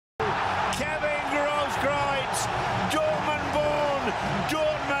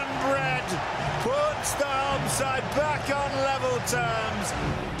puts the home side back on level terms.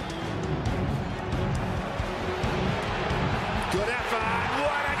 Good effort,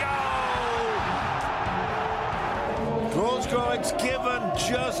 what a goal! Grosskreutz given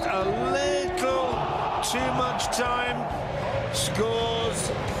just a little too much time, scores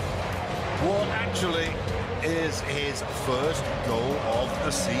what actually is his first goal of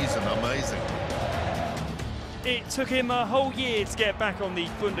the season. Amazing. It took him a whole year to get back on the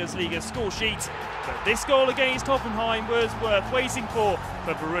Bundesliga score sheet, but this goal against Hoffenheim was worth waiting for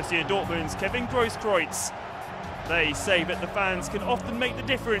Borussia Dortmund's Kevin Grosskreutz. They say that the fans can often make the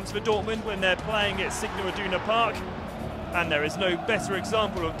difference for Dortmund when they're playing at Signal Iduna Park, and there is no better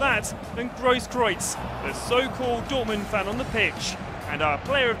example of that than Grosskreutz, the so-called Dortmund fan on the pitch, and our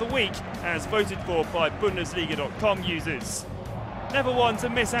Player of the Week as voted for by Bundesliga.com users. Never one to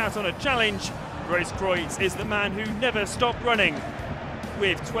miss out on a challenge, Grosskreutz is the man who never stopped running.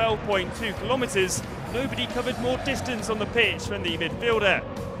 With 12.2 kilometres, nobody covered more distance on the pitch than the midfielder.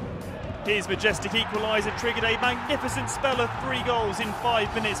 His majestic equaliser triggered a magnificent spell of 3 goals in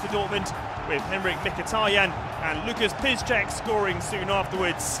 5 minutes for Dortmund, with Henrik Mkhitaryan and Lukas Piszczek scoring soon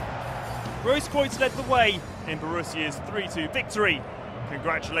afterwards. Grosskreutz led the way in Borussia's 3-2 victory.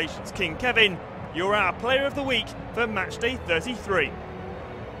 Congratulations, King Kevin. You're our Player of the Week for matchday 33.